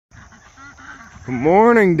Good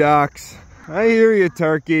morning, ducks. I hear you,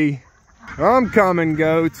 turkey. I'm coming,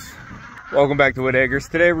 goats. Welcome back to Whitt.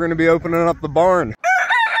 Today we're going to be opening up the barn.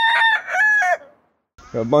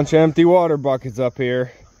 Got a bunch of empty water buckets up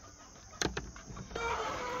here.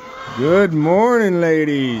 Good morning,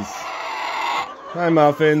 ladies. Hi,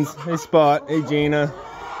 Muffins. Hey, Spot. Hey, Gina.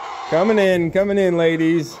 Coming in,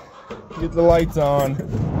 ladies. Get the lights on.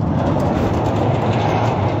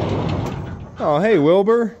 Oh, hey,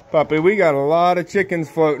 Wilbur. Puppy, we got a lot of chickens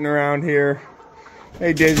floating around here.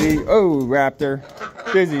 Hey, Dizzy. Oh, Raptor.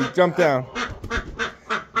 Dizzy, jump down.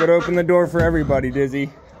 Gotta open the door for everybody,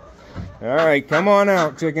 Dizzy. All right, come on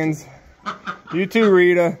out, chickens. You too,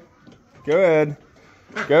 Rita. Go ahead.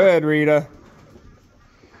 Go ahead, Rita.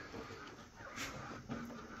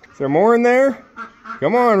 Is there more in there?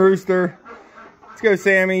 Come on, Rooster. Let's go,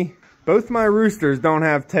 Sammy. Both my roosters don't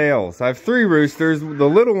have tails. I have 3 roosters. The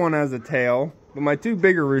little one has a tail, but my 2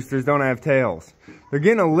 bigger roosters don't have tails. They're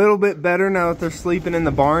getting a little bit better now that they're sleeping in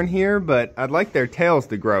the barn here, but I'd like their tails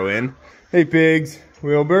to grow in. Hey, pigs.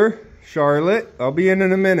 Wilbur, Charlotte, I'll be in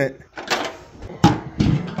a minute.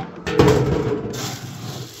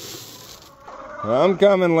 I'm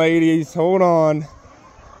coming, ladies. Hold on.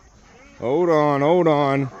 Hold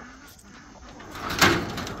on.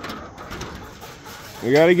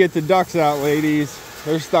 We gotta get the ducks out, ladies.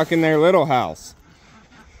 They're stuck in their little house.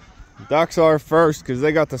 Ducks are first because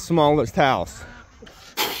they got the smallest house.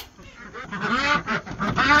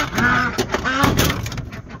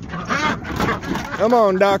 Come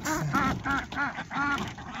on, ducks.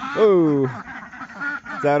 Oh,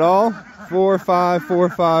 is that all? 4, 5, 4,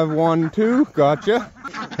 5, 1, 2. Gotcha.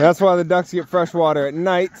 That's why the ducks get fresh water at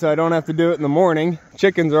night, so I don't have to do it in the morning.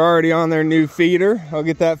 Chickens are already on their new feeder. I'll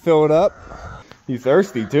get that filled up. You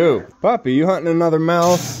thirsty too. Puppy, you hunting another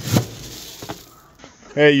mouse?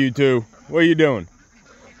 Hey, you two. What are you doing?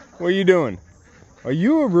 What are you doing? Are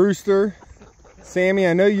you a rooster? Sammy,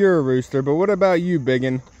 I know you're a rooster, but what about you,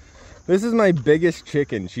 biggin? This is my biggest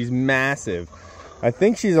chicken. She's massive. I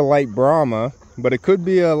think she's a light Brahma, but it could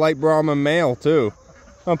be a light Brahma male too.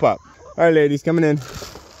 Hump up. All right, ladies, coming in.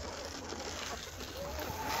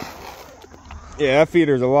 Yeah, that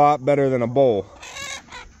feeder's a lot better than a bowl.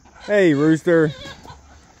 Hey, rooster.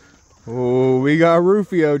 Oh, we got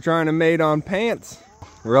Rufio trying to mate on pants.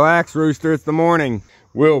 Relax, rooster, it's the morning.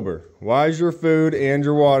 Wilbur, why is your food and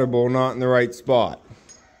your water bowl not in the right spot?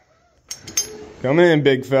 Coming in,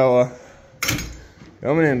 big fella.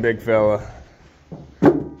 Coming in, big fella.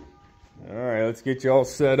 All right, let's get you all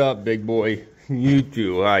set up, big boy. You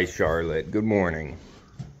too. Hi, Charlotte. Good morning.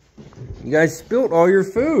 You guys spilt all your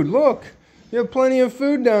food. Look. You have plenty of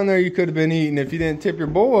food down there you could have been eating if you didn't tip your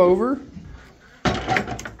bowl over.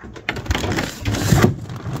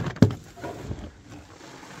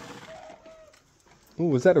 Oh,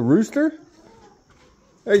 was that a rooster?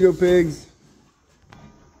 There you go, pigs.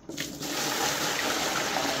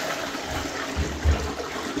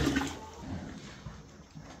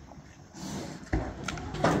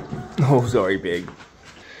 Oh, sorry, pig.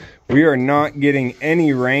 We are not getting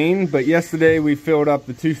any rain, but yesterday we filled up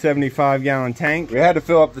the 275-gallon tank. We had to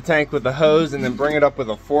fill up the tank with a hose and then bring it up with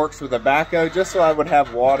a forks with a backhoe just so I would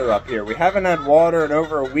have water up here. We haven't had water in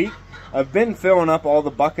over a week. I've been filling up all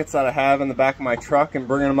the buckets that I have in the back of my truck and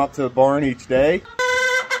bringing them up to the barn each day.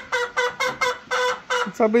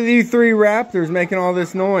 What's up with you 3 raptors making all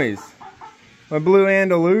this noise? My blue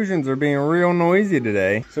Andalusians are being real noisy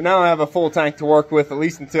today. So now I have a full tank to work with, at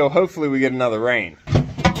least until hopefully we get another rain.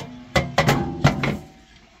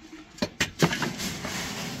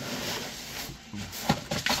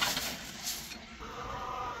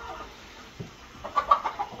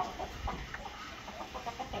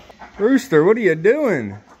 Rooster, what are you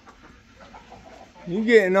doing? You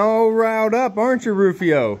getting all riled up, aren't you,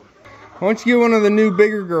 Rufio? Why don't you get one of the new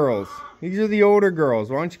bigger girls? These are the older girls.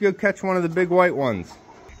 Why don't you go catch one of the big white ones?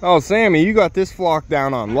 Oh, Sammy, you got this flock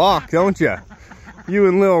down on lock, don't you? You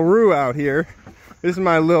and Lil Roo out here. This is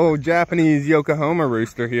my little Japanese Yokohama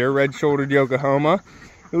rooster here, red-shouldered Yokohama.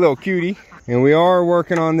 A little cutie. And we are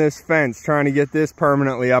working on this fence, trying to get this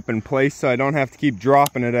permanently up in place so I don't have to keep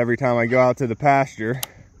dropping it every time I go out to the pasture.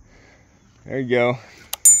 There you go.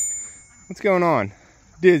 What's going on?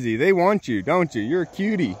 Dizzy, they want you, don't you? You're a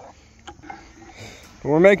cutie.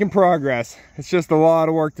 We're making progress. It's just a lot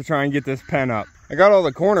of work to try and get this pen up. I got all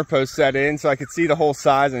the corner posts set in so I could see the whole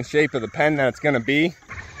size and shape of the pen that it's gonna be.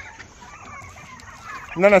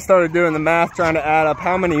 And then I started doing the math, trying to add up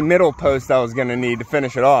how many middle posts I was gonna need to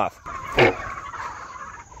finish it off.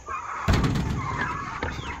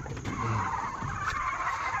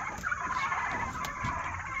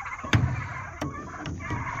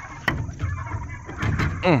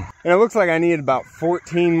 And it looks like I need about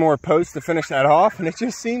 14 more posts to finish that off, and it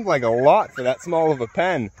just seemed like a lot for that small of a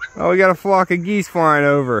pen. Oh, we got a flock of geese flying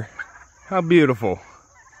over. How beautiful.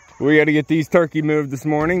 We got to get these turkey moved this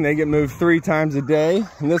morning. They get moved 3 times a day,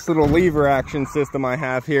 and this little lever action system I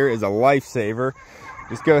have here is a lifesaver.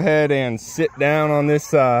 Just go ahead and sit down on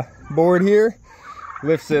this board here,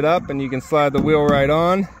 lifts it up, and you can slide the wheel right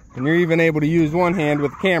on, and you're even able to use one hand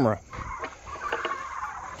with the camera.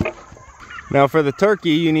 Now for the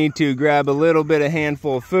turkey, you need to grab a little bit of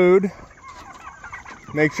handful of food.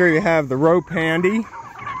 Make sure you have the rope handy,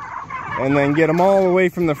 and then get them all away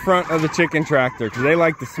from the front of the chicken tractor, because they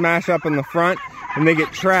like to smash up in the front and they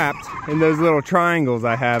get trapped in those little triangles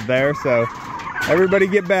I have there. So everybody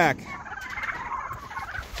get back.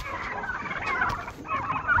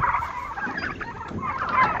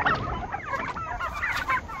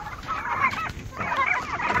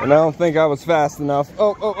 And I don't think I was fast enough.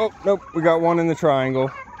 Oh, nope, we got one in the triangle.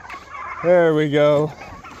 There we go.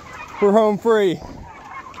 We're home free.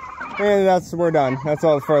 And we're done. That's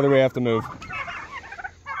all the further we have to move.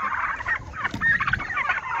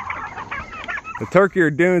 The turkey are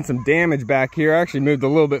doing some damage back here. I actually moved a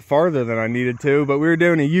little bit farther than I needed to, but we were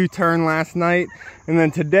doing a U-turn last night. And then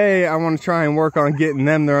today I want to try and work on getting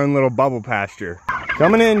them their own little bubble pasture.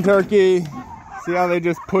 Coming in, turkey. See how they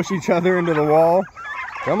just push each other into the wall?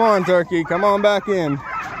 Come on, turkey, come on back in.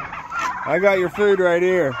 I got your food right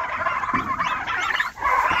here.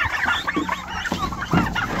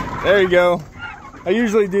 There you go. I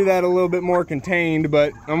usually do that a little bit more contained,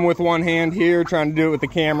 but I'm with one hand here trying to do it with the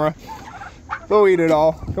camera. They'll eat it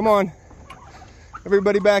all. Come on.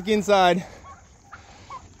 Everybody back inside.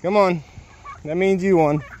 Come on. That means you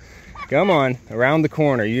won. Come on, around the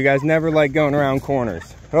corner. You guys never like going around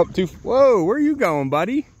corners. Oh, whoa, where are you going,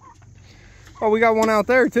 buddy? Oh, we got one out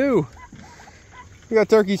there too. We got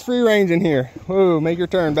turkeys free range in here. Whoa, make your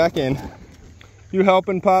turn back in. You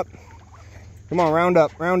helping, pup? Come on, round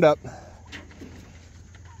up, round up.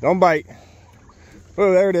 Don't bite.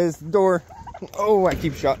 Oh, there it is, the door. Oh, I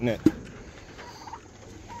keep shutting it.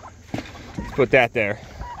 Let's put that there.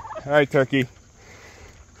 All right, turkey.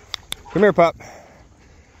 Come here, pup.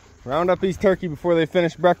 Round up these turkey before they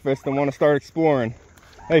finish breakfast and want to start exploring.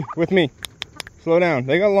 Hey, with me. Slow down.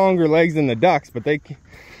 They got longer legs than the ducks, but they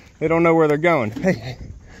don't know where they're going. Hey,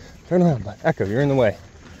 turn around, bud. Echo, you're in the way.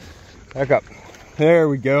 Back up. There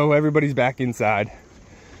we go. Everybody's back inside.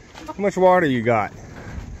 How much water you got?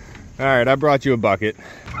 All right, I brought you a bucket.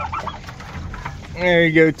 There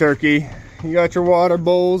you go, turkey. You got your water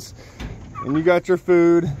bowls, and you got your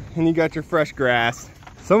food, and you got your fresh grass.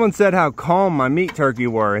 Someone said how calm my meat turkey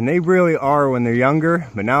were, and they really are when they're younger,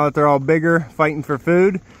 but now that they're all bigger, fighting for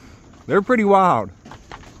food, they're pretty wild.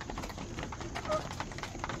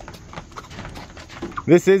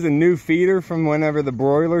 This is a new feeder from whenever the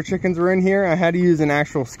broiler chickens were in here. I had to use an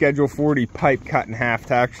actual Schedule 40 pipe cut in half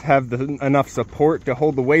to actually have enough support to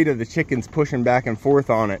hold the weight of the chickens pushing back and forth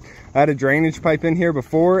on it. I had a drainage pipe in here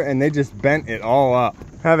before and they just bent it all up.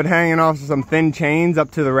 I have it hanging off some thin chains up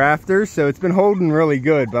to the rafters, so it's been holding really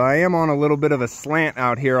good, but I am on a little bit of a slant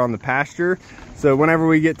out here on the pasture. So whenever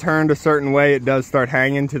we get turned a certain way, it does start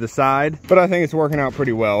hanging to the side, but I think it's working out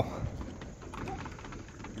pretty well.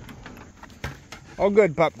 All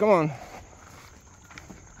good, pup, come on.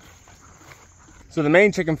 So the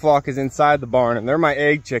main chicken flock is inside the barn, and they're my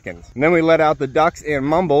egg chickens. And then we let out the ducks and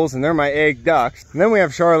mumbles, and they're my egg ducks. And then we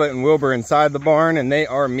have Charlotte and Wilbur inside the barn, and they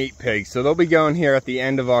are meat pigs. So they'll be going here at the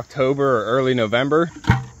end of October or early November.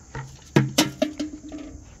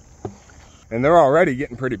 And they're already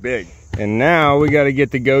getting pretty big. And now we gotta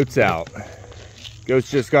get the goats out.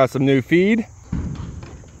 Goats just got some new feed.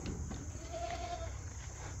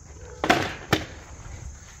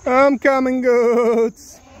 I'm coming,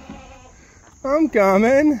 goats. I'm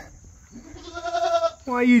coming.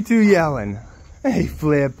 Why are you two yelling? Hey,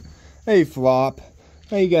 Flip. Hey, Flop.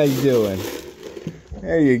 How you guys doing?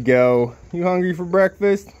 There you go. You hungry for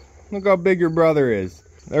breakfast? Look how big your brother is.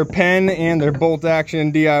 Their pen and their bolt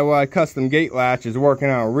action DIY custom gate latch is working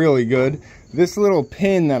out really good. This little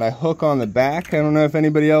pin that I hook on the back, I don't know if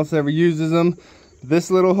anybody else ever uses them.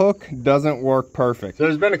 This little hook doesn't work perfect. So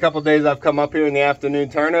there's been a couple days I've come up here in the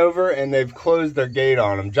afternoon turnover and they've closed their gate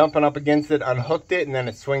on them. Jumping up against it, unhooked it, and then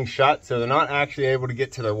it swings shut, so they're not actually able to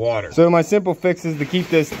get to their water. So my simple fix is to keep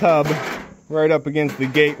this tub right up against the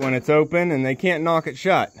gate when it's open and they can't knock it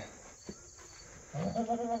shut.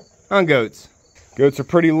 On goats. Goats are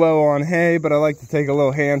pretty low on hay, but I like to take a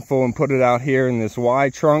little handful and put it out here in this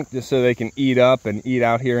Y trunk just so they can eat up and eat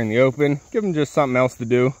out here in the open. Give them just something else to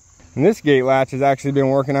do. And this gate latch has actually been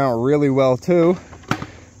working out really well too.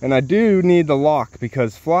 And I do need the lock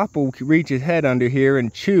because Flop will reach his head under here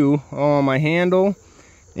and chew on my handle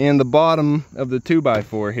and the bottom of the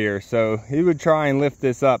 2x4 here. So he would try and lift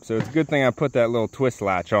this up. So it's a good thing I put that little twist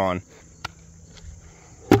latch on.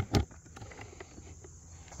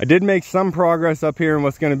 I did make some progress up here in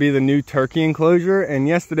what's going to be the new turkey enclosure, and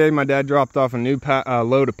yesterday my dad dropped off a new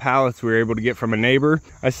load of pallets we were able to get from a neighbor.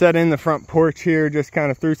 I set in the front porch here, just kind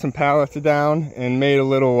of threw some pallets down and made a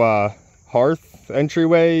little hearth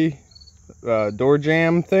entryway door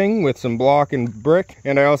jamb thing with some block and brick,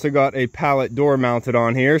 and I also got a pallet door mounted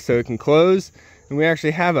on here so it can close, and we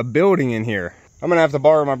actually have a building in here. I'm gonna have to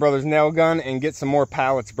borrow my brother's nail gun and get some more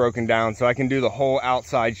pallets broken down so I can do the whole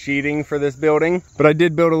outside sheeting for this building. But I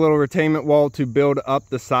did build a little retainment wall to build up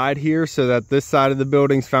the side here so that this side of the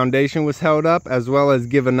building's foundation was held up, as well as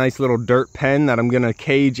give a nice little dirt pen that I'm gonna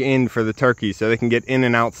cage in for the turkeys so they can get in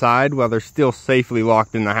and outside while they're still safely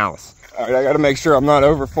locked in the house. All right, I gotta make sure I'm not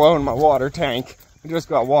overflowing my water tank. I just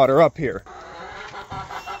got water up here.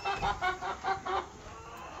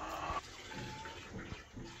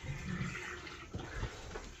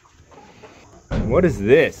 What is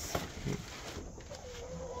this?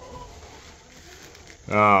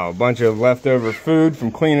 Oh, a bunch of leftover food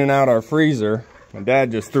from cleaning out our freezer. My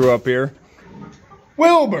dad just threw up here.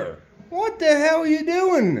 Wilbur, what the hell are you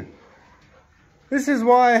doing? This is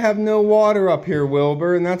why I have no water up here,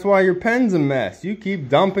 Wilbur, and that's why your pen's a mess. You keep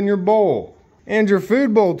dumping your bowl. And your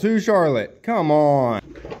food bowl too, Charlotte. Come on.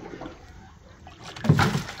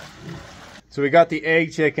 So we got the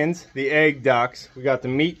egg chickens, the egg ducks, we got the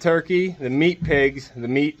meat turkey, the meat pigs, the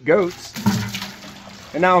meat goats.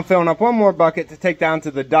 And now I'm filling up one more bucket to take down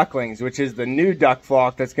to the ducklings, which is the new duck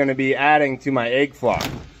flock that's going to be adding to my egg flock.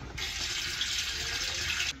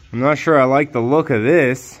 I'm not sure I like the look of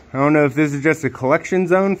this. I don't know if this is just a collection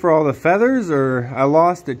zone for all the feathers or I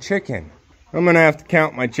lost a chicken. I'm gonna have to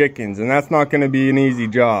count my chickens, and that's not gonna be an easy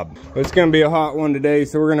job. It's gonna be a hot one today,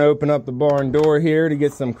 so we're gonna open up the barn door here to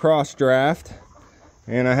get some cross draft.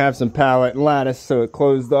 And I have some pallet lattice so it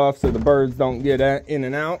closed off so the birds don't get in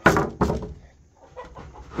and out.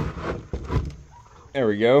 There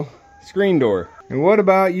we go, screen door. And what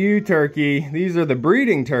about you, turkey? These are the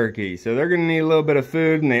breeding turkeys, so they're gonna need a little bit of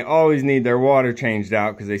food, and they always need their water changed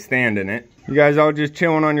out because they stand in it. You guys all just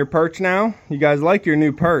chilling on your perch now? You guys like your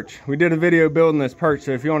new perch. We did a video building this perch,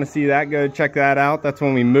 so if you want to see that, go check that out. That's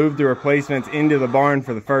when we moved the replacements into the barn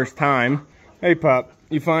for the first time. Hey pup,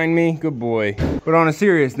 you find me? Good boy. But on a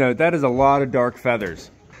serious note, that is a lot of dark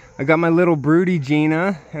feathers. I got my little broody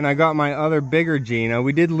Gina, and I got my other bigger Gina.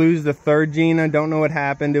 We did lose the third Gina, don't know what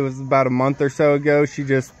happened. It was about a month or so ago. She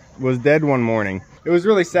just was dead one morning. It was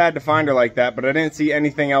really sad to find her like that, but I didn't see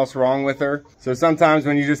anything else wrong with her. So sometimes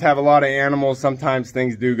when you just have a lot of animals, sometimes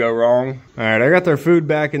things do go wrong. All right, I got their food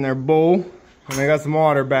back in their bowl, and I got some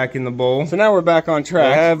water back in the bowl. So now we're back on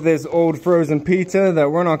track. I have this old frozen pizza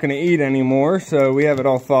that we're not gonna eat anymore, so we have it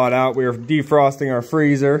all thawed out. We are defrosting our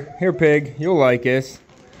freezer. Here, pig, you'll like this.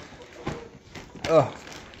 Oh,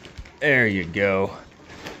 there you go.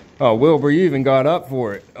 Oh, Wilbur, you even got up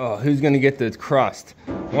for it. Oh, who's gonna get the crust?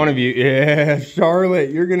 One of you. Yeah,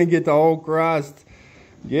 Charlotte, you're gonna get the whole crust.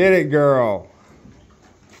 Get it, girl.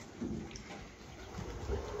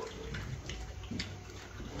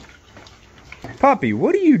 Puppy,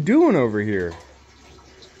 what are you doing over here?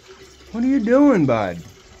 What are you doing, bud?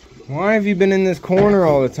 Why have you been in this corner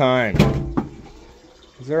all the time?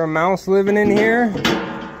 Is there a mouse living in here?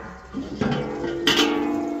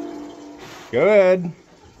 Good.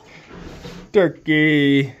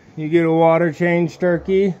 Turkey, you get a water change,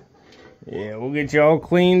 turkey? Yeah, we'll get you all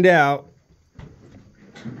cleaned out.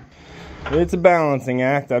 It's a balancing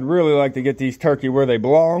act. I'd really like to get these turkey where they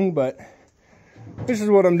belong, but this is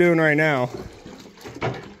what I'm doing right now.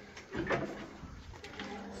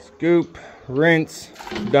 Scoop, rinse,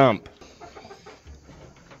 dump.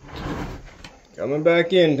 Coming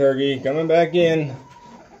back in, turkey, coming back in.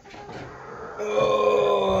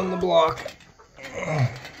 Oh, on the block.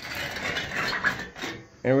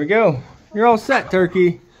 There we go. You're all set,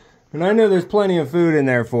 turkey. And I know there's plenty of food in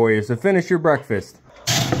there for you, so finish your breakfast.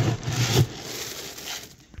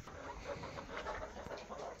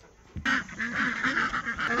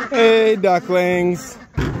 Hey, ducklings.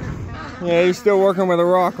 Yeah, you're still working with a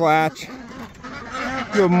rock latch.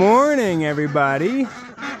 Good morning, everybody.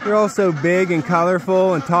 You're all so big and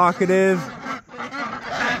colorful and talkative.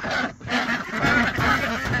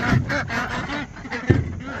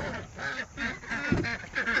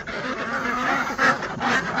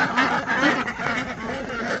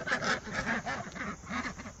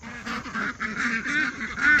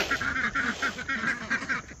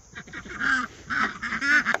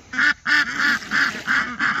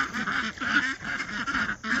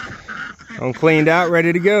 them cleaned out,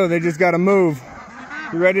 ready to go. They just got to move.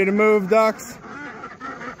 You ready to move, ducks?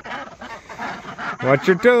 Watch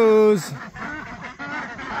your toes.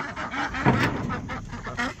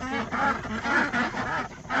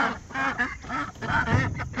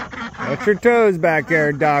 Watch your toes back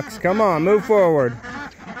there, ducks. Come on, move forward.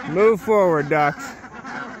 Move forward, ducks.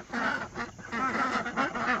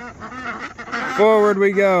 Forward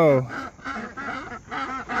we go.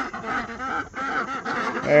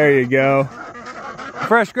 There you go.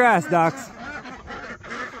 Fresh grass, ducks.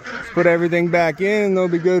 Let's put everything back in and they'll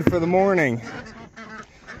be good for the morning.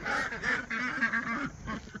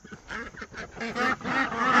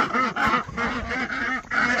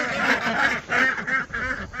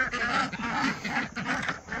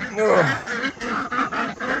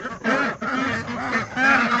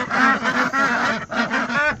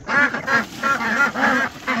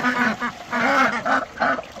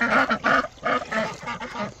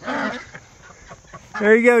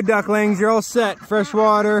 There you go, ducklings. You're all set. Fresh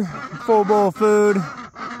water, full bowl of food,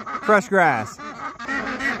 fresh grass.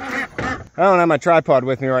 I don't have my tripod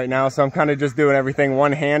with me right now, so I'm kind of just doing everything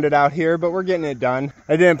one-handed out here, but we're getting it done.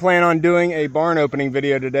 I didn't plan on doing a barn opening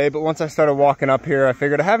video today, but once I started walking up here, I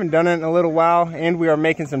figured I haven't done it in a little while, and we are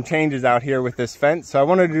making some changes out here with this fence, so I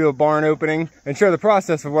wanted to do a barn opening and show the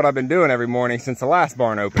process of what I've been doing every morning since the last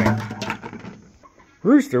barn opening.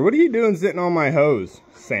 Rooster, what are you doing sitting on my hose?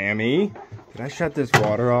 Sammy? Did I shut this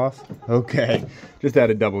water off? Okay, just had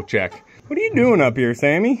to double check. What are you doing up here,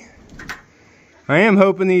 Sammy? I am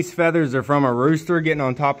hoping these feathers are from a rooster getting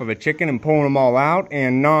on top of a chicken and pulling them all out,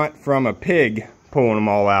 and not from a pig pulling them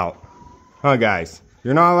all out. Huh, guys?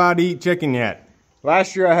 You're not allowed to eat chicken yet.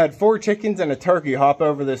 Last year I had 4 chickens and a turkey hop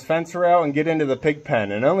over this fence rail and get into the pig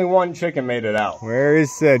pen, and only 1 chicken made it out. Where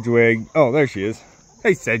is Sedgwig? Oh, there she is.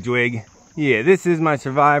 Hey, Sedgwig. Yeah, this is my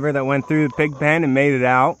survivor that went through the pig pen and made it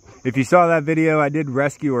out. If you saw that video, I did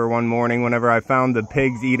rescue her one morning whenever I found the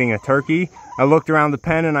pigs eating a turkey. I looked around the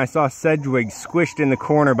pen and I saw Sedgwig squished in the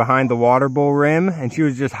corner behind the water bowl rim, and she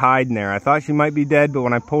was just hiding there. I thought she might be dead, but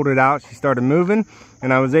when I pulled it out, she started moving,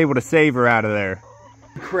 and I was able to save her out of there.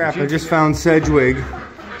 Crap, I just found Sedgwig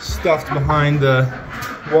stuffed behind the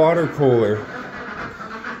water cooler.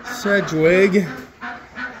 Sedgwig.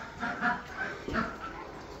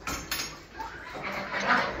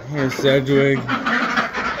 Here's Sedgwig.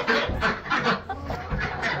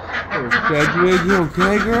 Sedgwig, you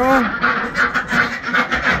okay, girl?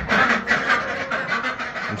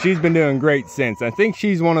 And she's been doing great since. I think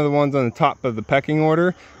she's one of the ones on the top of the pecking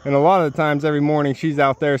order, and a lot of the times every morning she's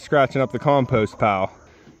out there scratching up the compost pile.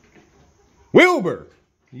 Wilbur!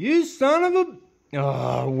 You son of a...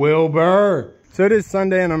 Oh, Wilbur! So it is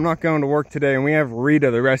Sunday and I'm not going to work today, and we have Rita,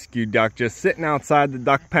 the rescue duck, just sitting outside the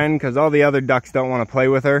duck pen because all the other ducks don't want to play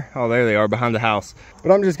with her. Oh, there they are behind the house.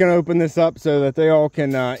 But I'm just going to open this up so that they all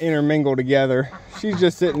can intermingle together. She's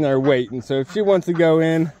just sitting there waiting, so if she wants to go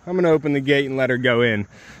in, I'm going to open the gate and let her go in,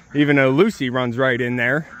 even though Lucy runs right in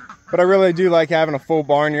there. But I really do like having a full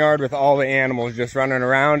barnyard with all the animals just running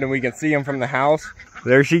around and we can see them from the house.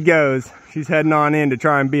 There she goes. She's heading on in to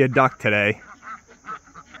try and be a duck today.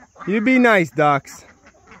 You be nice, ducks.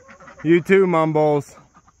 You too, Mumbles.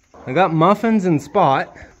 I got muffins and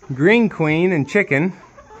Spot, Green Queen and Chicken.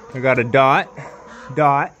 I got a Dot,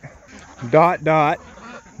 Dot, Dot, Dot,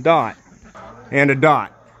 Dot, and a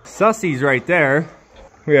Dot. Sussie's right there.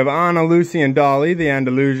 We have Anna, Lucy, and Dolly, the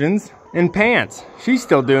Andalusians. And Pants. She's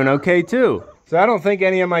still doing okay, too. So I don't think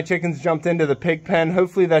any of my chickens jumped into the pig pen.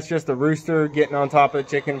 Hopefully that's just a rooster getting on top of the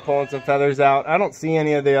chicken, pulling some feathers out. I don't see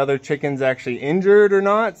any of the other chickens actually injured or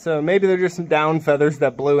not, so maybe they're just some down feathers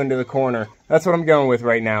that blew into the corner. That's what I'm going with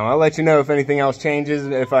right now. I'll let you know if anything else changes,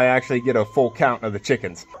 if I actually get a full count of the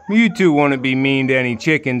chickens. You two wouldn't be mean to any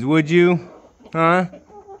chickens, would you? Huh?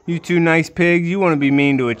 You two nice pigs, you wouldn't be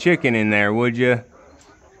mean to a chicken in there, would you?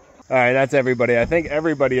 Alright, that's everybody. I think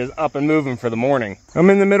everybody is up and moving for the morning. I'm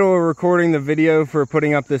in the middle of recording the video for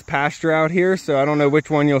putting up this pasture out here, so I don't know which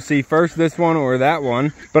one you'll see first, this one or that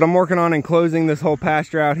one. But I'm working on enclosing this whole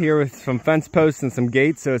pasture out here with some fence posts and some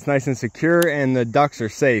gates so it's nice and secure and the ducks are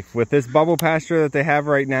safe. With this bubble pasture that they have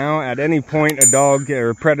right now, at any point a dog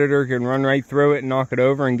or a predator can run right through it and knock it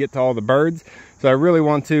over and get to all the birds. So I really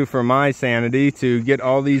want to, for my sanity, to get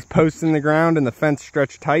all these posts in the ground and the fence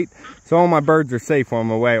stretched tight so all my birds are safe while I'm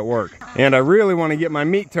away at work. And I really want to get my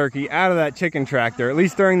meat turkey out of that chicken tractor, at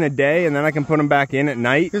least during the day, and then I can put them back in at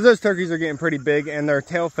night. Because those turkeys are getting pretty big and their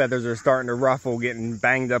tail feathers are starting to ruffle, getting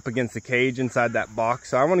banged up against the cage inside that box.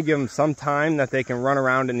 So I want to give them some time that they can run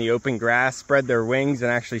around in the open grass, spread their wings,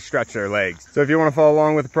 and actually stretch their legs. So if you want to follow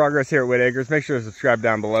along with the progress here at Whitt Acres, make sure to subscribe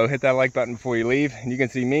down below. Hit that like button before you leave, and you can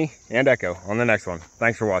see me and Echo on the next next one.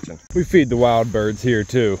 Thanks for watching. We feed the wild birds here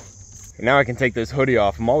too. And now I can take this hoodie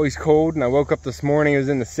off. I'm always cold, and I woke up this morning, it was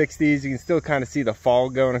in the 60s. You can still kind of see the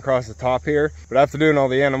fog going across the top here. But after doing all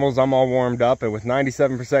the animals, I'm all warmed up, and with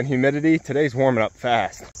 97% humidity, today's warming up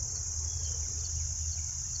fast.